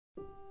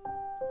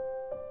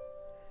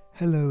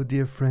Hello,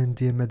 dear friend,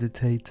 dear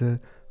meditator.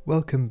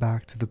 Welcome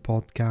back to the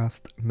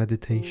podcast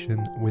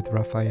Meditation with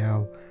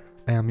Raphael.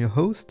 I am your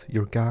host,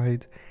 your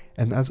guide,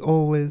 and as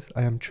always,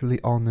 I am truly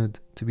honored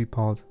to be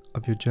part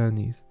of your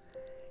journeys.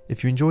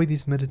 If you enjoy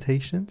these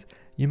meditations,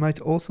 you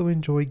might also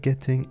enjoy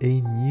getting a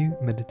new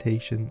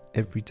meditation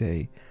every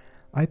day.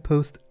 I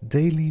post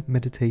daily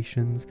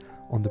meditations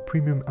on the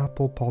Premium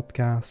Apple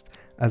Podcast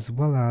as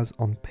well as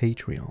on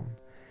Patreon.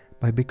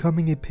 By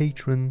becoming a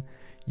patron,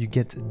 you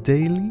get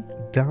daily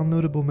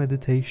downloadable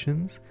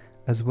meditations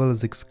as well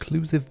as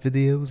exclusive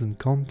videos and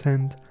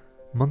content,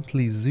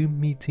 monthly Zoom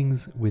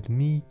meetings with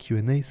me,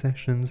 Q&A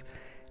sessions,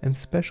 and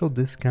special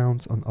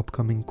discounts on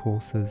upcoming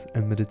courses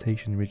and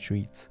meditation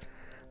retreats.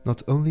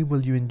 Not only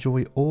will you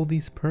enjoy all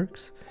these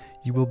perks,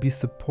 you will be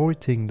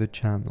supporting the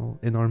channel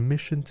in our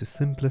mission to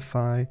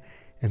simplify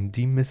and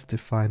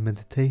demystify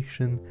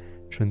meditation,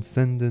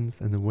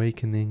 transcendence and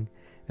awakening,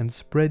 and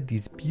spread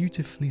these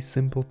beautifully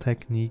simple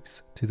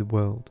techniques to the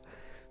world.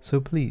 So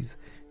please,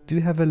 do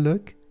have a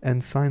look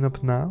and sign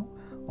up now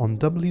on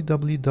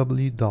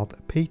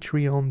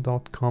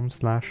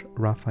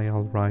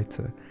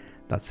www.patreon.com/RaphaelWriter.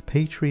 That's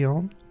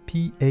Patreon,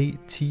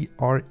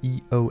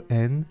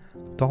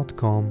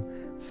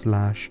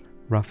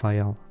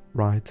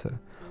 patreon.com/RaphaelWriter,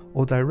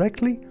 or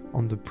directly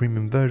on the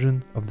premium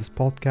version of this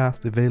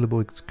podcast available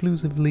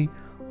exclusively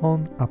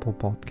on Apple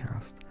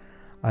Podcast.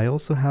 I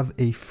also have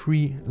a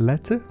free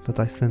letter that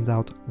I send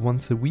out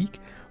once a week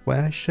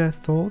where I share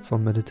thoughts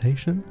on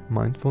meditation,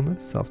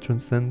 mindfulness,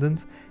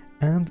 self-transcendence,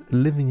 and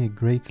living a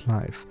great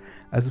life,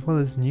 as well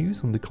as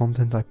news on the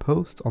content I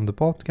post on the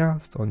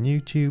podcast, on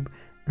YouTube,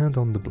 and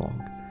on the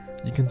blog.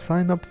 You can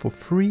sign up for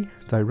free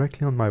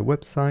directly on my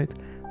website,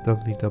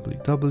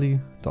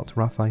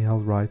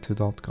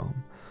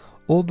 www.raphaelwriter.com.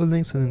 All the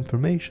links and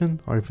information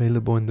are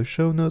available in the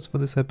show notes for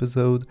this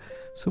episode,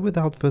 so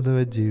without further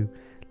ado,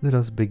 let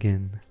us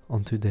begin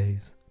on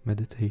today's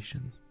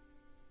meditation.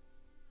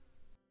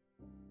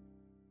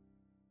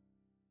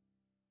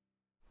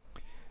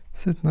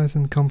 Sit nice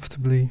and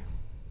comfortably,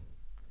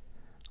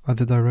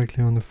 either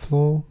directly on the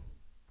floor,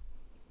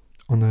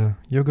 on a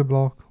yoga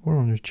block, or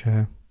on your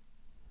chair.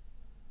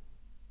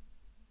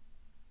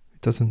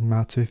 It doesn't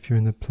matter if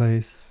you're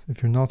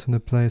not in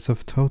a place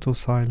of total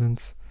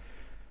silence.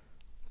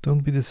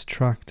 Don't be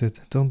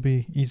distracted, don't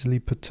be easily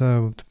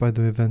perturbed by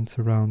the events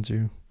around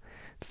you.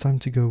 It's time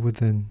to go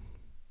within.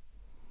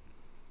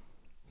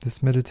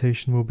 This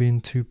meditation will be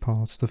in two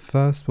parts. The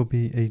first will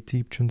be a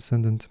deep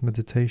transcendent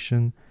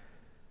meditation,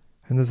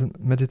 and as a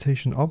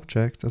meditation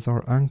object, as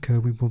our anchor,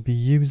 we will be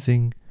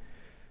using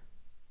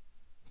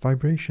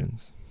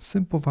vibrations,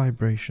 simple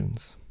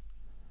vibrations.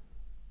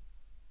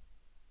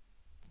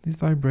 These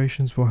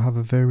vibrations will have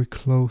a very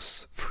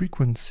close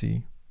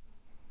frequency,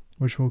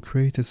 which will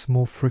create a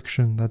small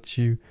friction that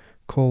you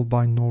call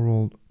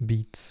binaural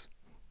beats.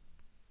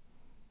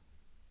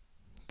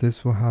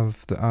 This will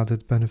have the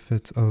added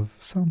benefit of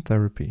sound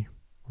therapy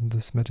on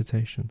this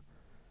meditation.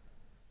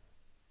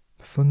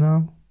 But for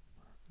now,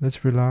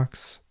 let's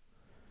relax.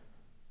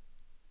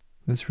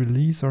 Let's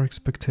release our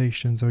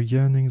expectations, our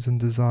yearnings and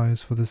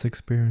desires for this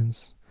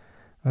experience,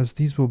 as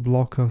these will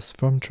block us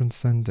from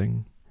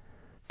transcending,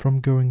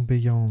 from going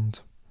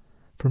beyond,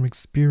 from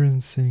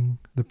experiencing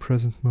the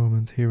present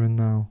moment here and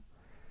now.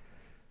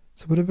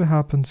 So whatever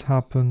happens,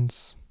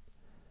 happens.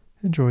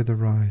 Enjoy the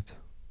ride.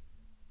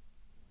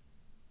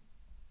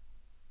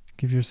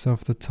 Give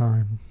yourself the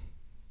time.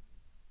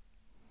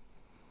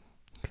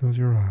 Close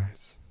your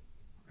eyes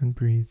and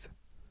breathe,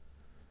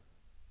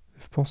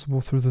 if possible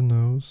through the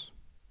nose,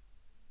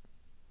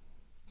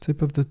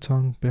 tip of the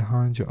tongue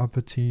behind your upper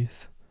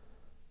teeth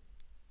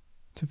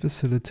to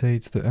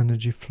facilitate the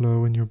energy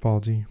flow in your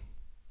body.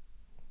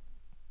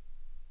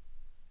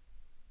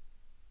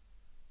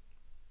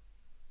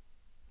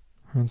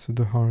 Hands to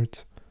the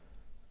heart.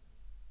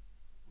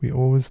 We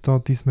always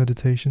start these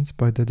meditations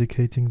by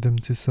dedicating them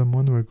to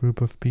someone or a group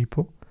of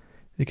people.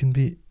 It can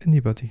be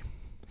anybody.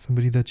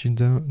 Somebody that you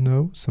don't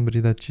know, somebody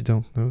that you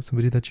don't know,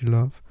 somebody that you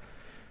love,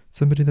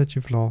 somebody that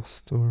you've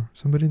lost, or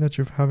somebody that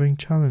you're having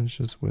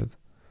challenges with.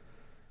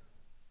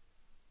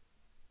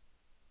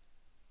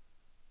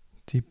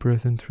 Deep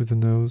breath in through the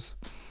nose.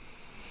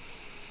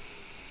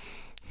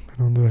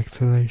 And on the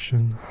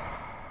exhalation,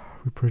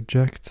 we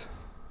project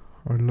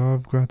our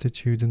love,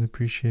 gratitude, and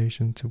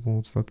appreciation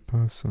towards that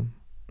person.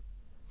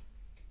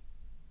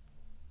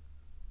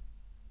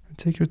 And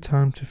take your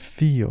time to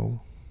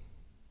feel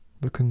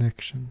the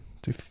connection,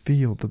 to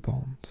feel the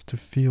bond, to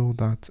feel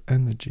that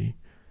energy,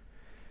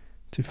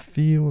 to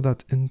feel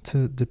that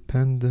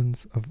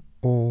interdependence of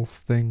all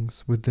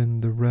things within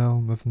the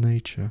realm of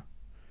nature.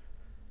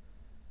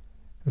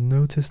 And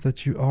notice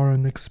that you are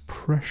an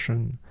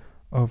expression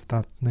of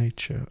that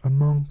nature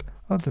among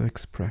other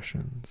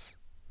expressions.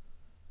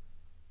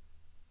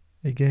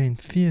 Again,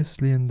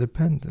 fiercely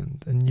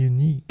independent and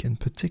unique and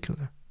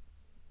particular,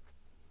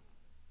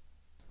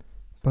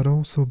 but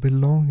also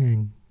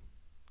belonging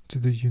to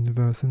the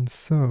universe and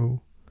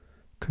so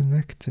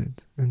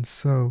connected and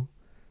so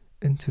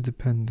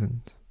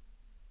interdependent.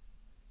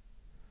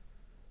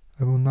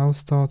 I will now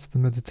start the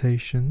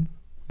meditation,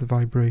 the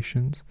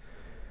vibrations.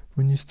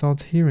 When you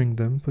start hearing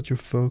them, put your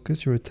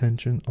focus, your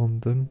attention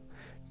on them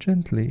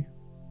gently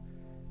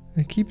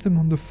and keep them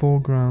on the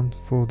foreground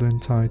for the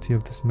entirety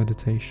of this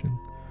meditation.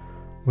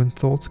 When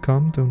thoughts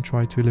come, don't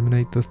try to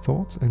eliminate the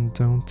thoughts and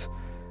don't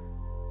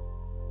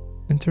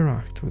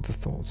interact with the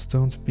thoughts.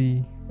 Don't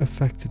be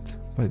affected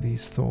by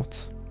these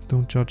thoughts.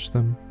 Don't judge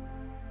them.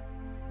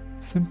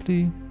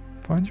 Simply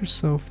find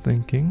yourself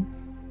thinking,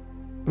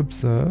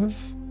 observe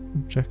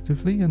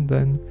objectively, and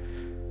then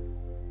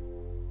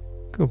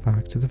go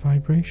back to the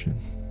vibration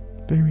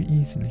very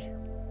easily.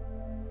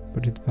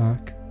 Put it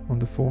back on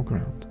the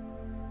foreground.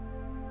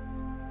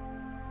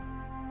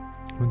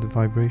 When the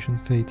vibration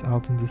fades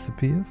out and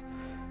disappears,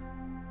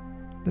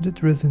 let it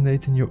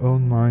resonate in your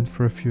own mind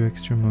for a few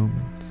extra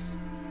moments.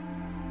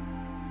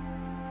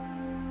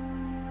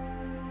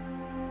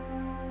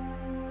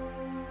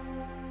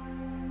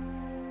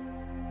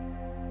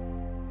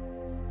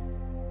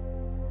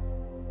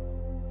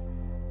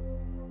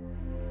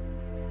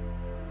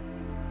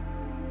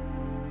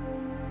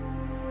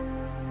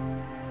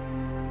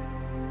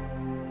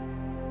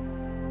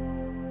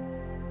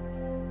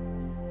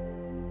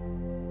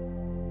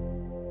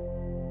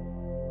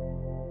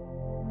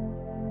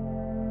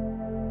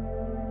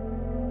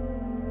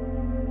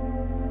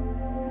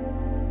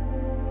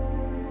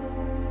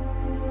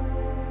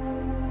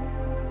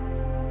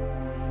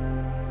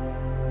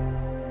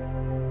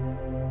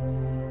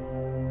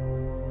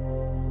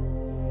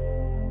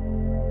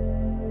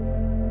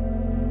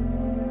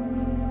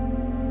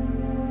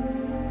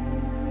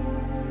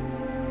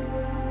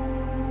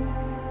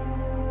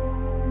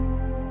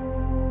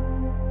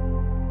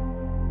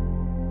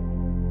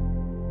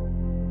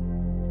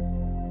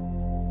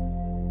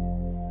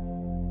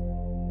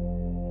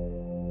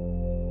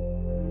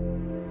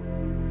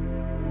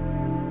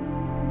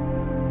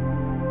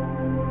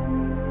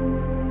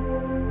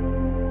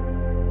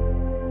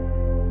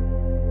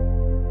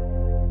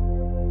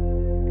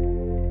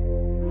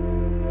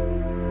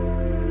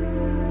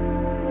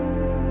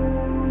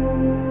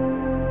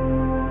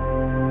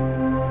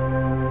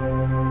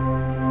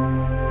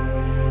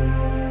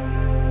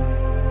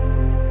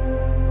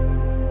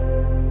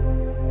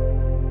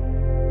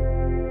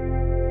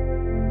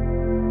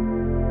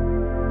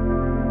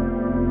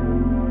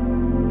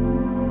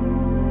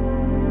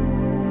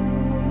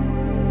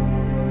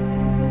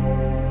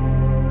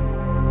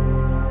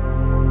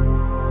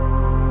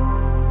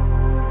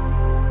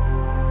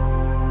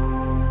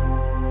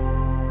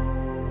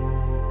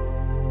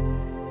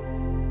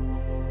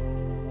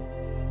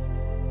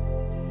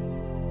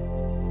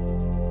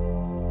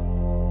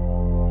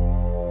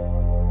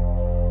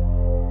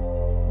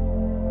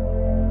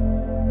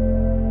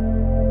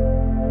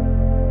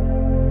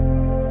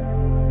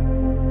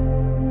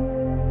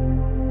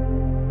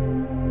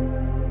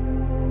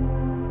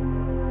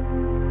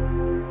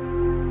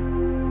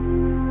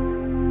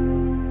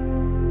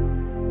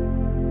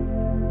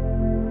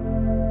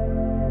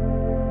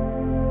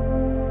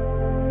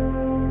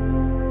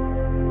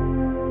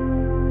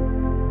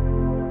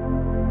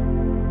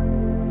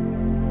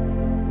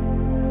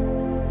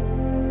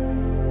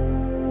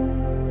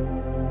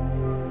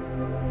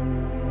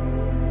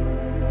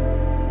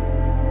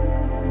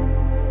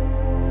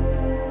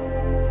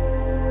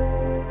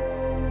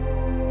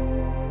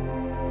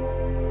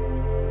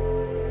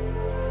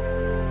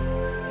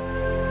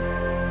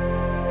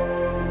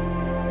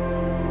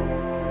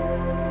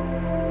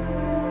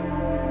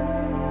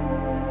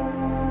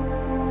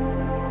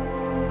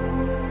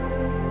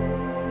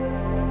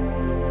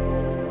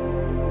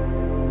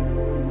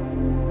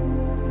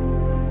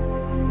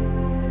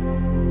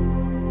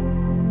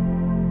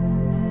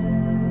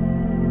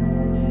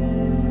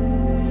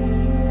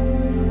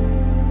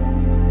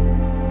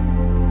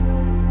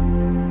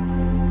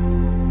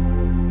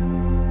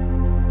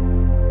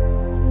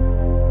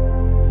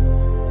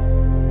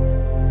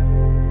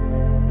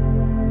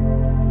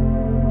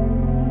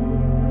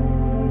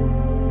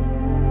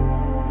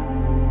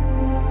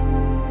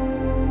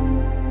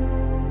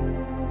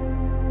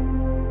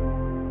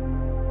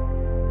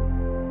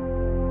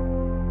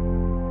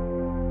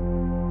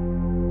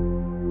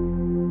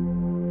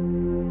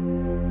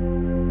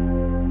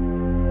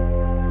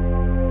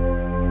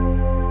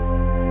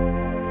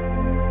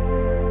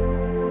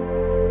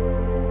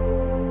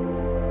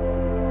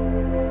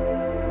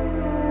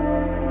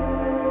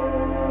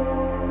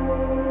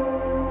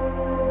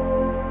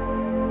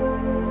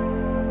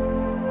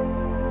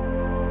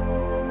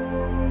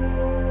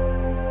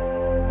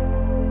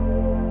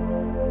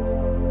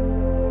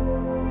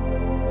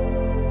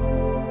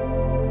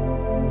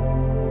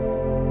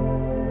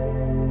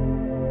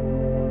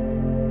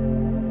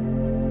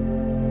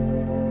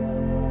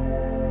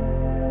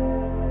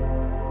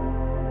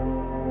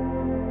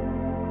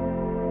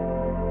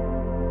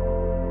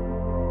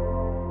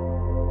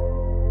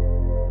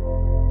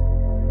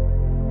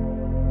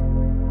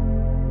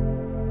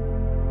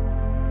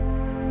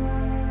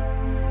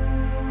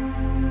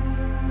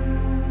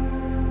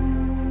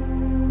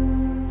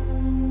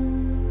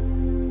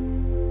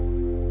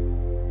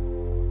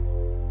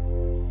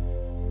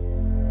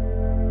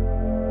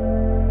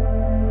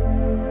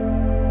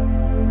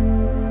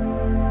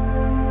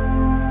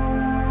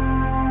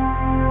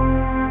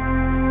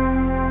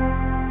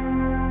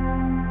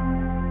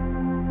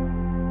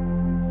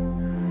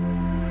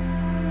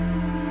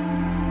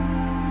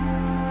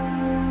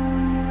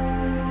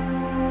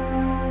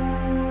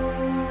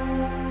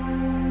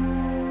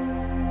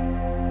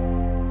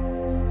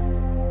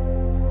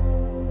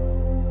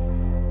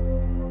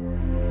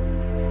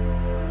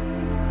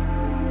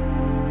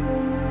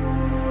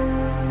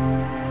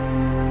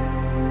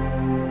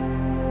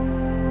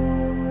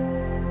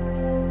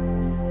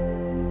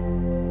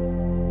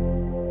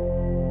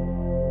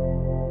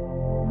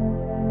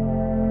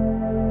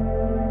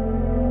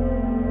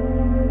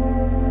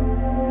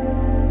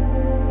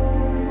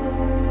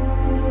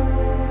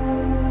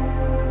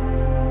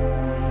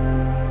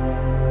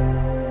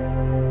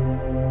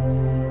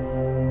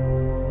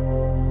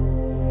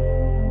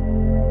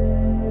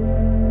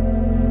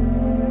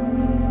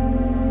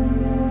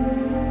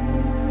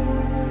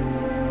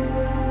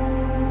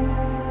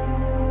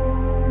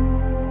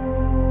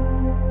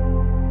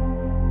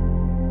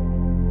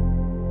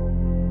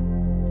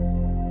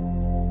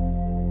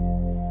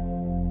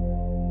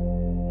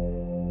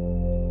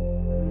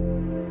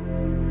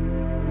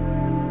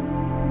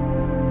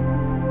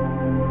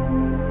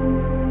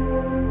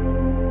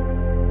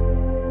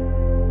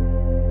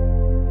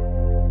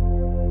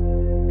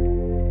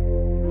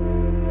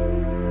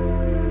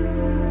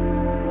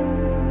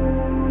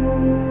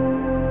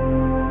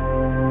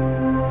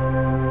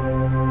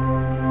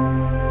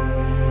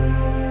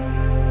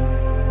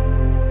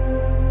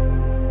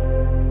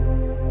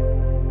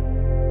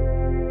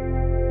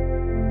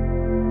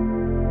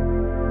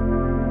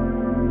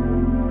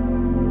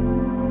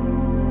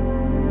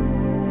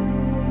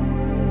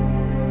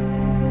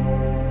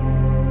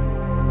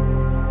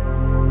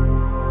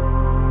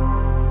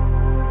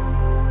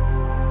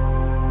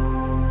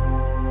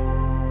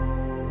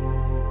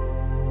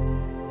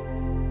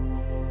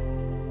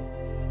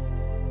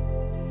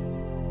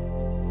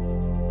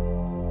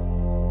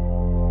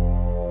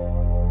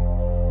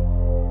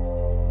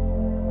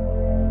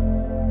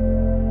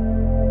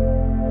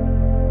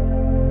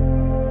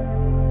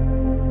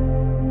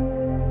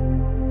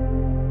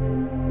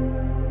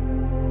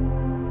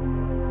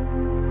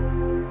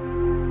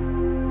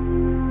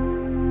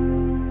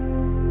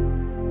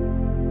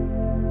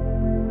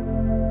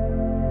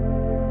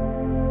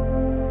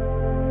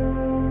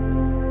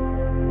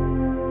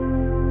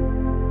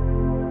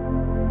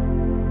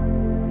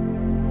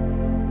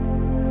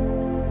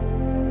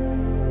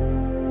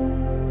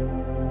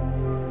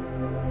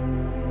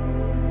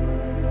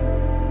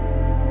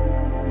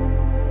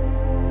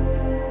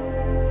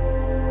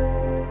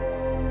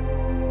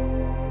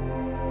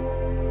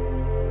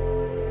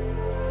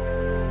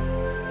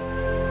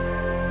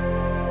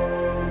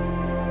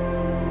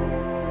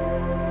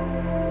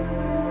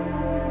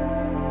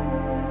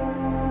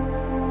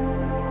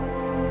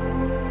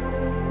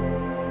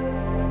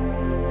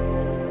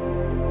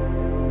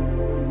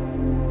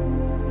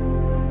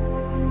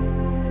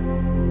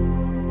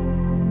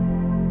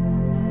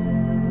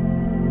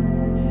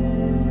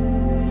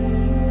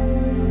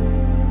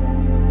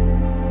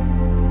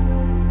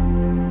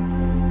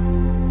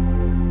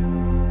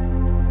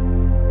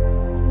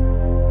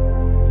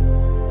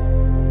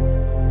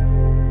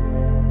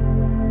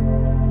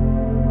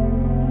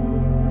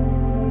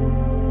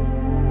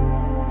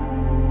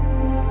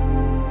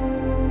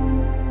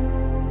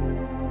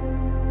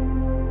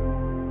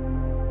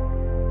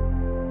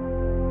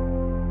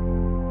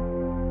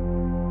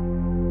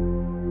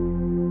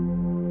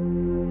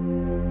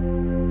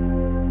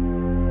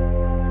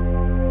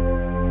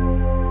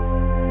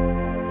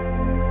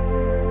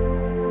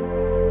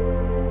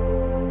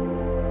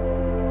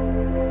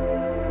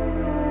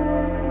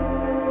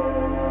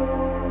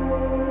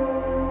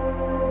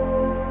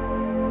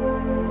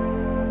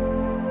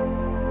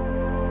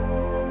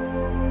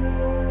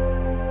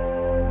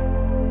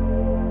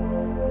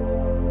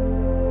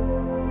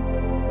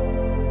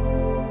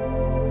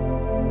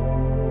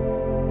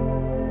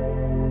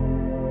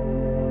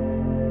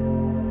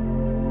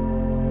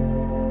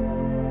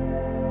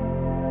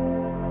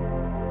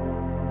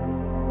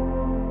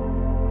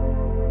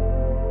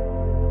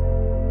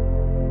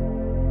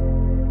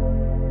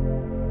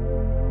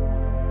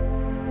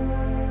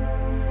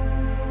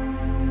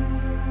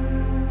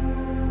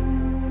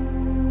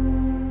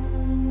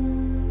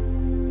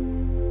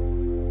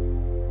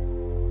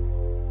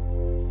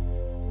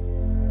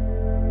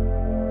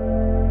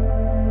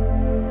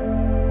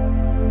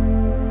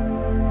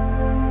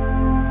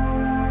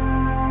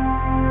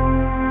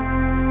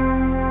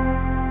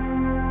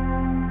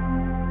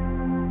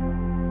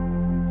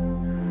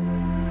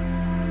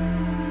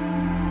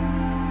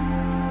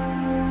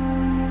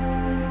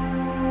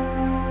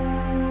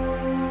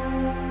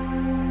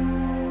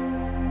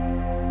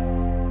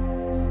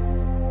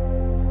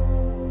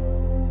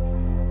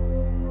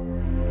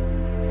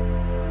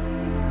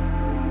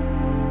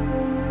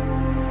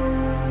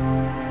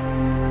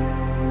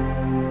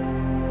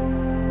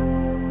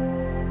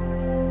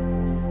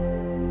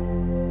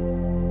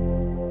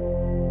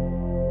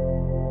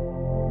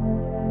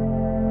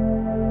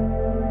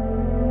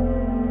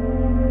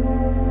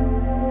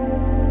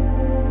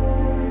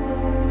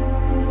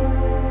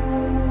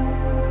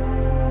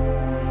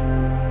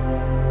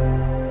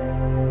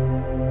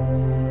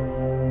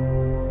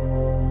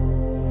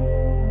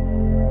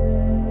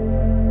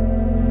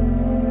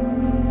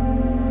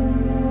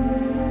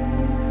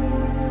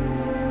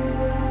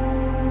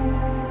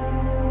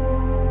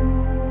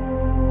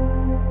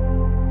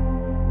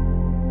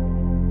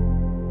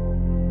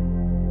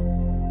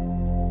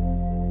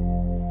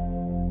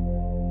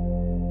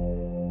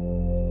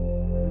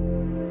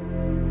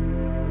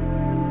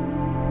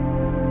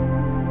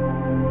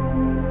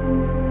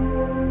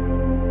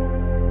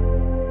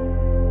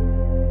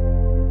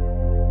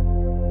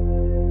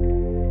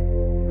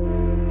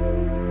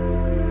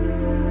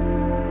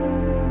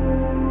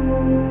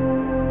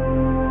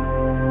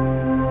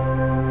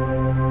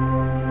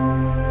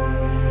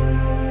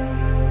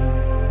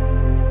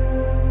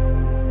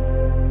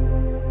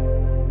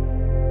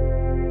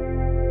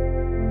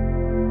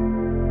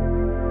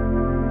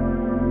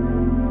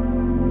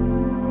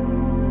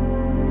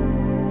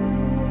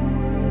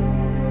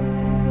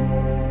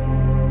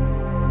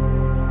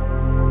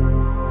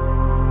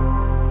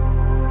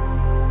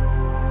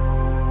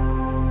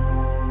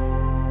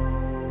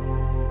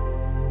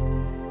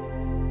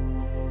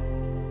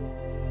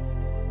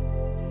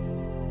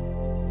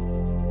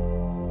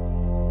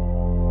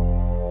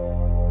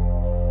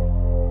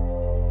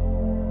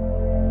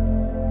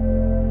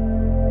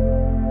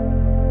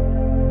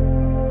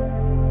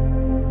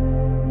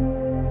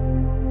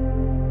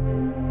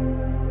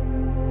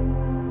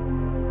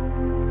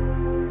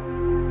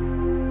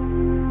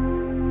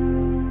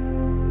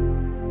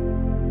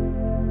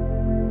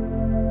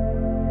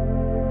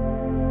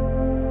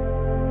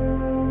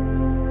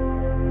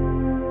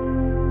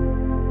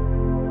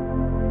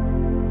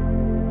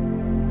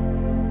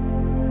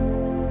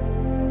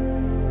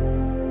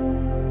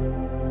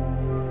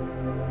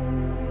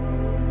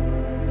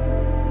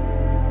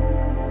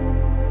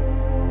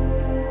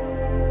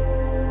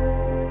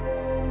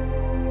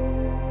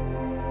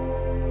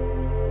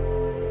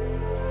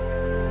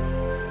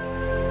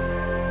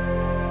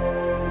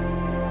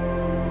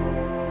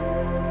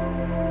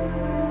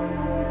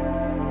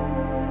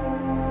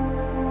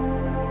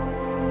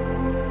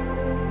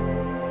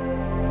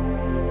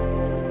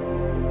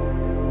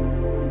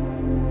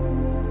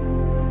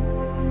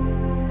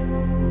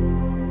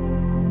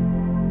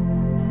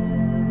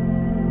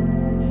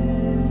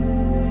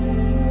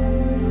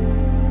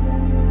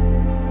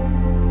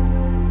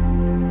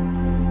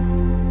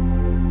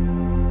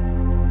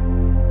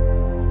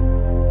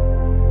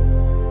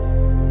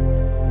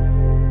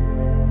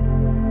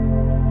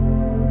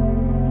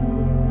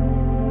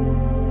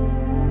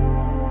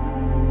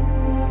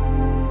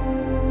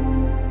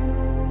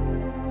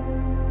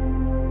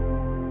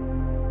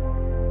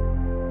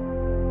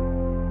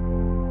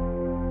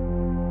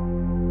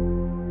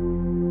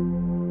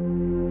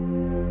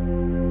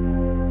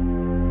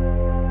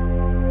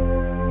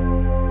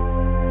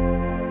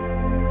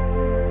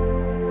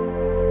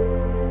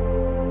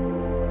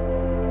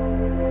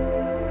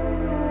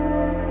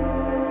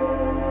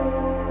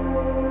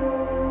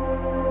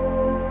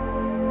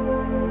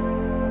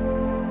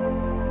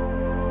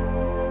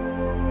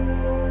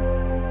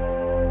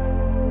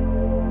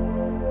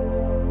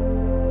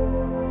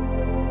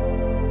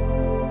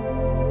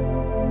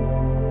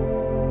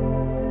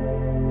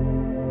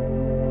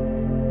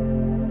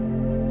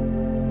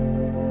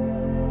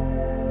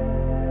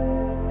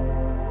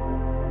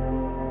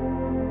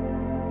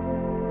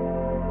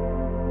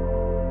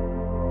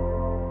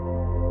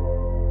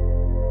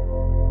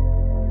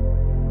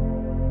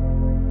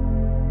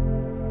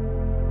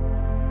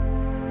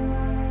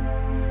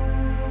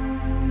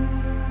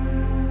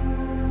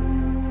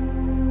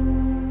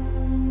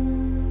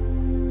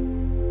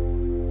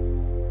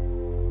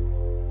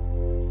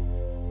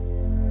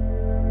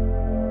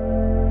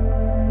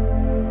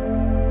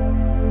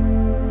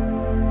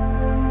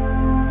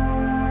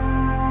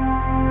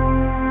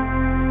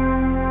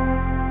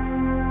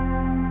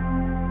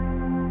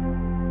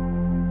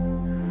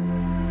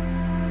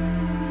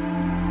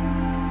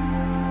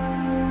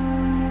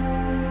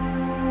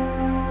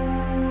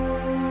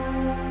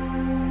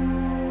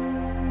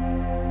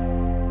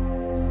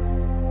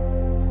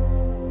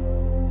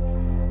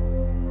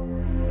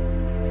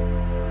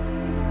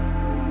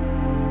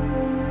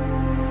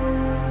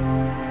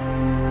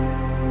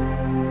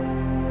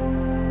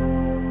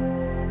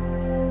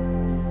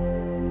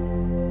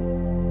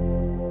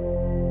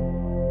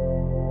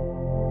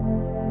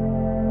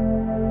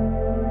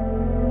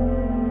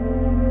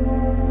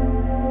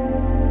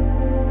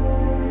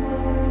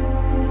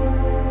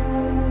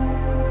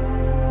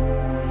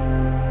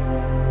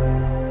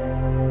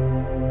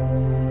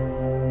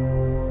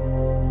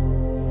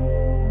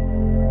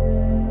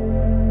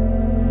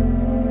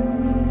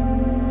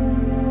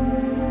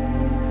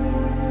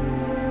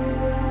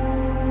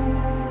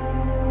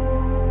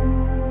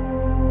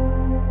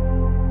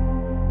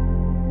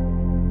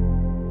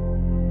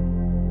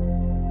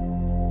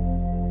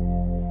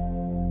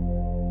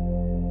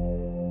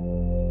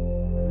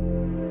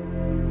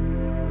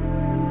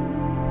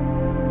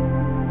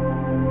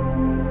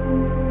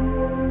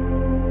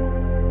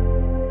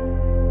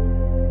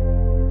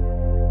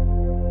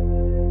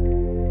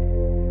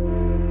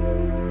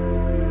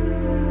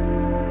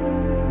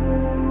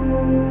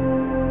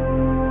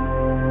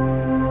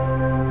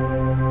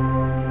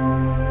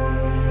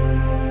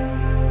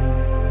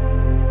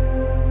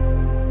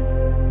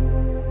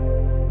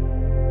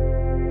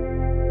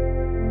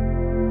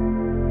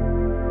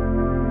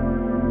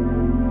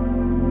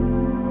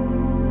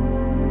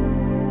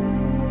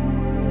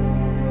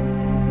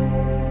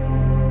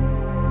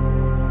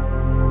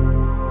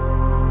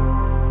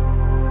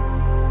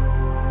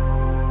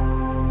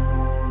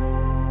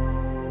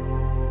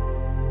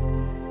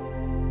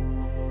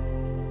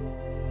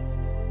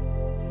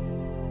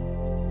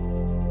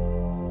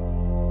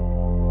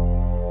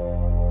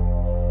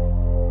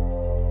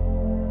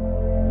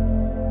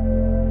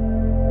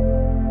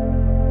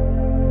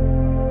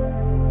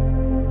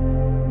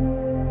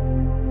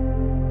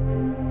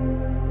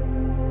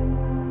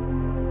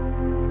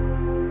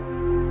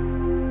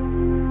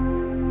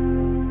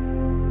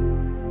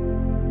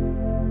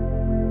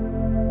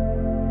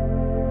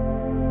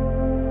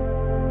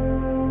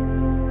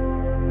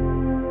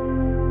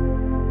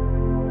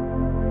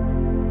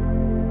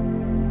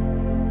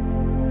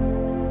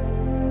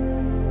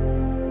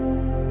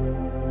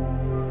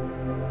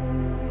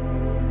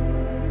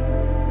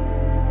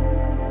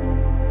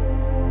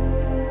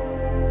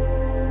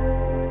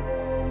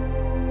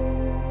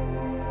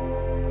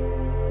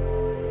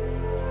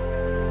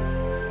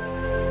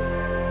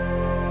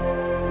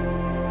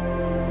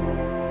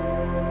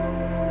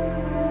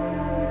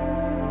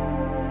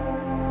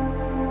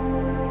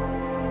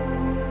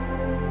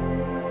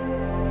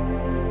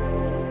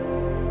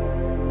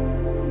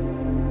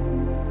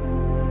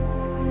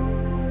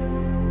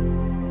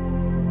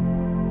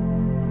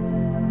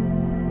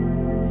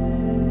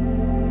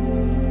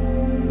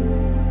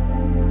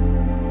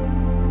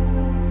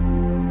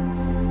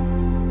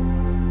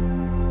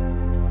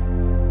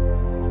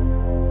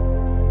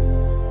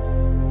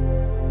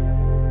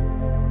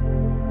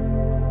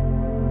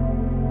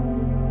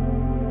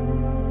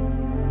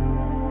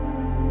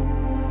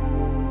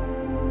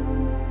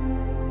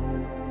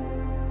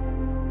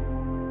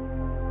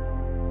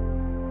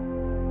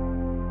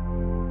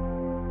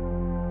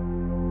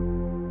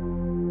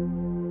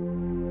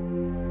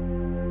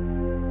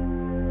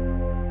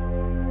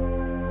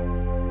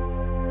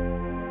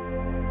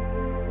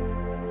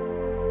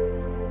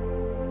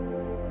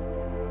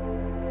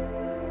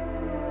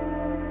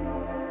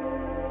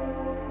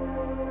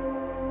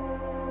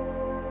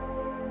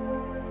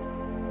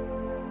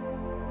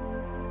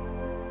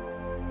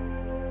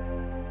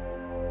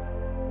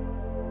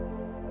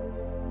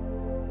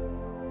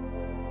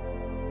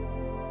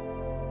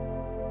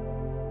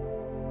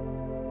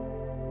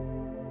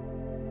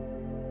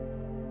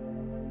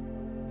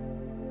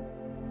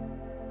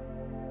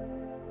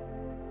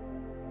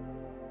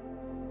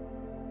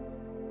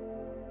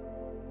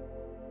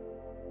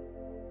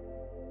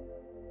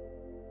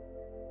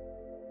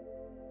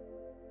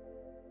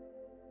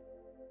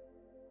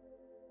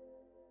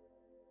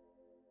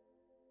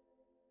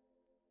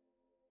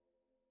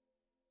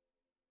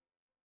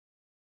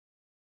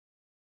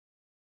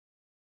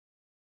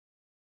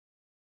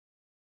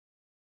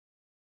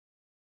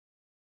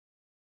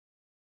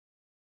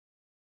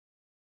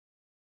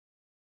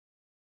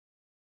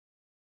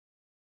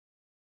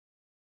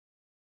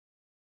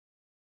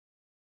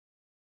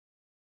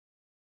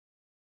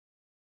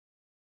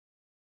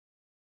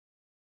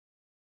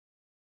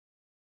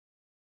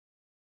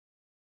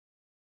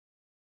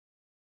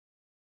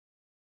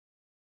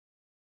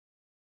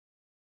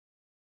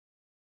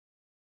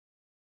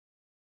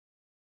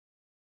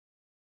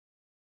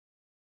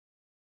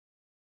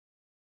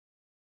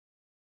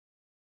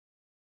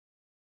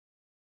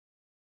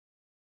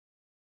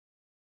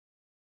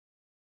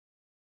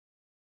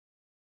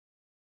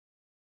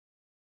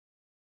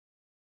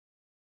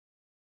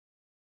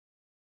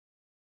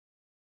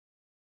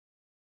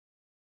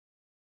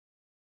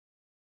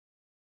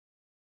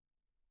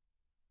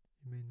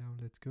 may now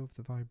let go of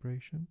the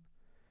vibration,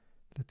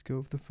 let go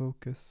of the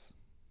focus.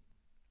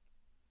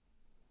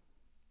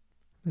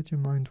 Let your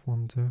mind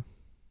wander.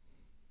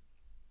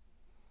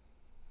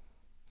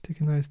 Take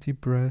a nice deep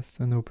breath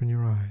and open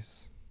your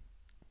eyes.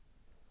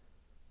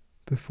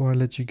 Before I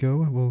let you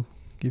go, I will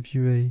give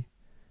you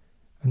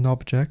an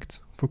object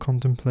for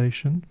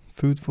contemplation,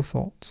 food for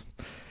thought,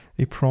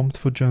 a prompt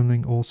for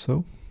journaling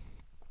also.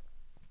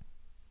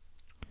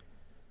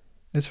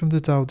 It's from the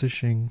Tao Te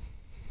Ching.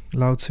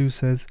 Lao Tzu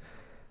says,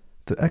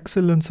 "The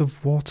excellence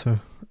of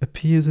water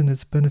appears in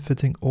its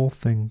benefiting all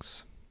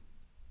things,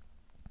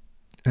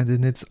 and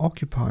in its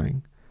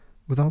occupying,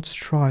 without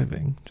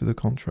striving, to the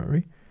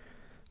contrary,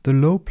 the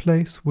low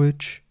place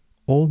which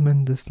all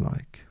men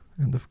dislike."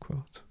 End of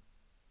quote.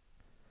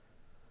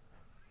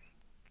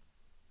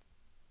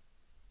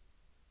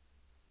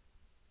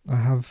 I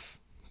have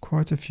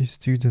quite a few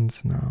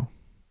students now,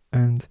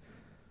 and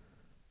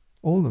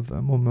all of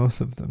them, or most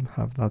of them,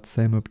 have that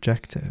same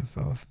objective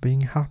of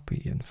being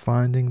happy and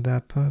finding their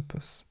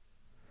purpose.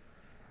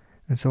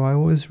 And so I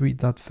always read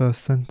that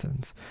first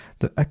sentence,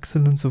 "The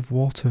excellence of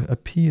water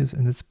appears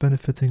in its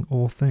benefiting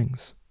all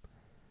things."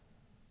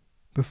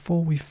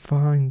 Before we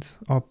find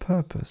our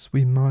purpose,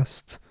 we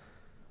must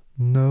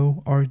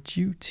know our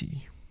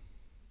duty.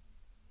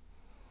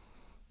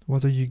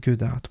 What are you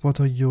good at? What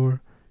are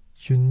your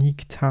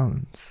unique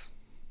talents?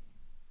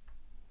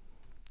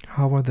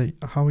 How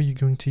are you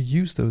going to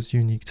use those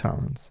unique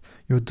talents?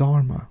 Your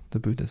dharma, the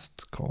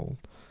Buddhists call,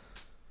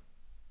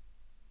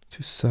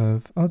 to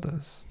serve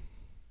others.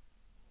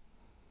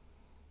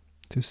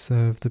 To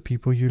serve the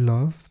people you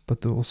love,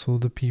 but also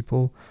the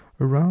people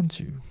around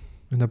you,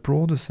 in a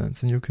broader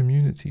sense, in your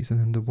communities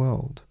and in the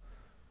world.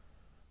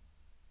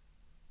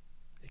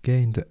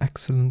 Again, the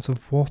excellence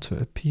of water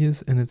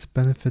appears in its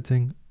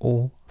benefiting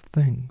all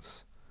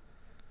things.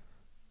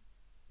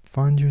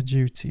 Find your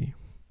duty,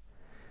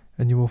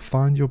 and you will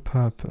find your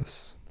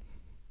purpose,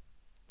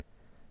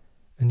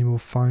 and you will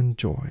find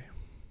joy.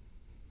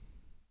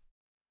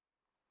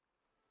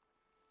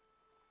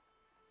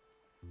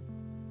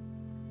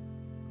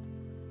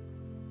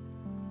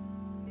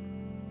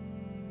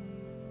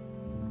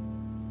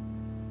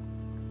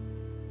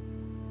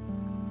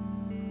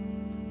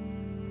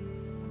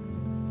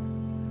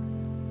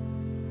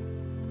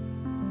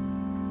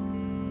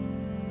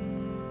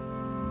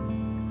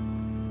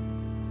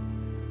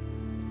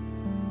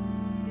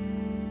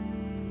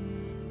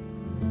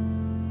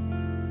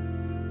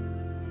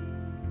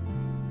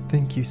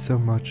 Thank you so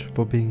much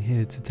for being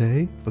here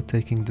today, for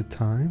taking the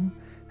time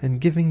and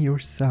giving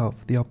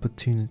yourself the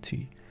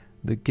opportunity,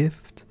 the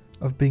gift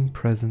of being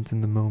present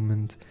in the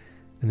moment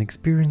and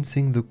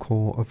experiencing the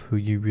core of who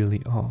you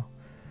really are.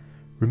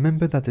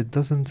 Remember that it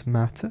doesn't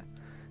matter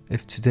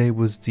if today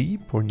was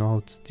deep or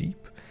not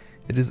deep,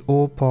 it is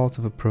all part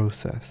of a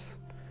process.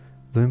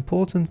 The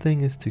important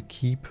thing is to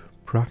keep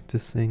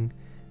practicing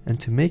and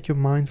to make your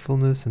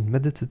mindfulness and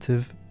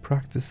meditative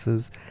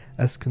practices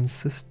as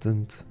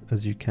consistent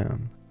as you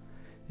can.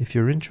 If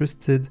you're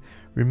interested,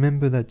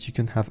 remember that you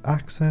can have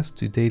access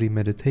to daily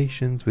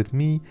meditations with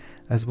me,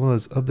 as well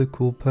as other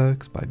cool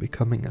perks by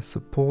becoming a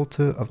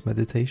supporter of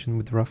Meditation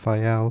with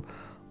Raphael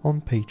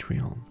on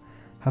Patreon.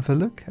 Have a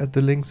look at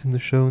the links in the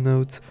show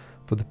notes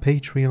for the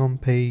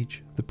Patreon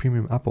page, the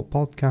Premium Apple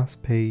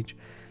Podcast page,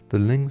 the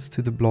links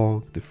to the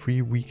blog, the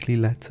free weekly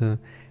letter,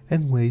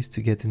 and ways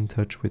to get in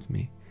touch with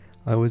me.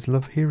 I always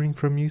love hearing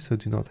from you, so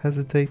do not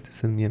hesitate to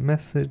send me a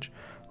message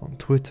on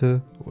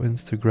Twitter or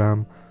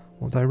Instagram,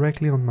 or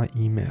directly on my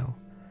email.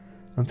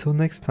 Until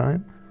next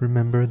time,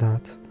 remember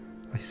that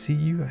I see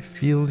you, I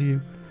feel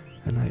you,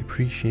 and I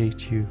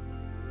appreciate you.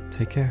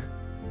 Take care.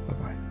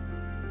 Bye-bye.